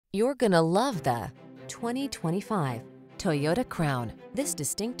You're gonna love the 2025 Toyota Crown. This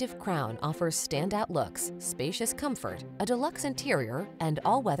distinctive Crown offers standout looks, spacious comfort, a deluxe interior, and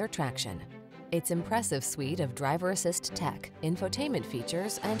all-weather traction. Its impressive suite of driver assist tech, infotainment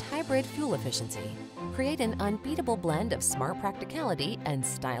features, and hybrid fuel efficiency create an unbeatable blend of smart practicality and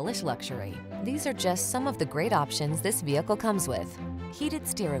stylish luxury. These are just some of the great options this vehicle comes with: heated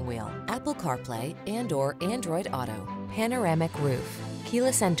steering wheel, Apple CarPlay and/or Android Auto, panoramic roof,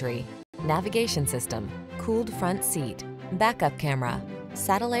 keyless entry, navigation system, cooled front seat, backup camera,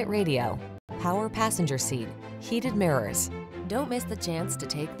 satellite radio, power passenger seat, heated mirrors. Don't miss the chance to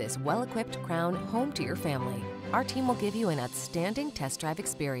take this well-equipped Crown home to your family. Our team will give you an outstanding test drive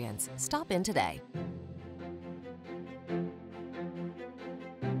experience. Stop in today.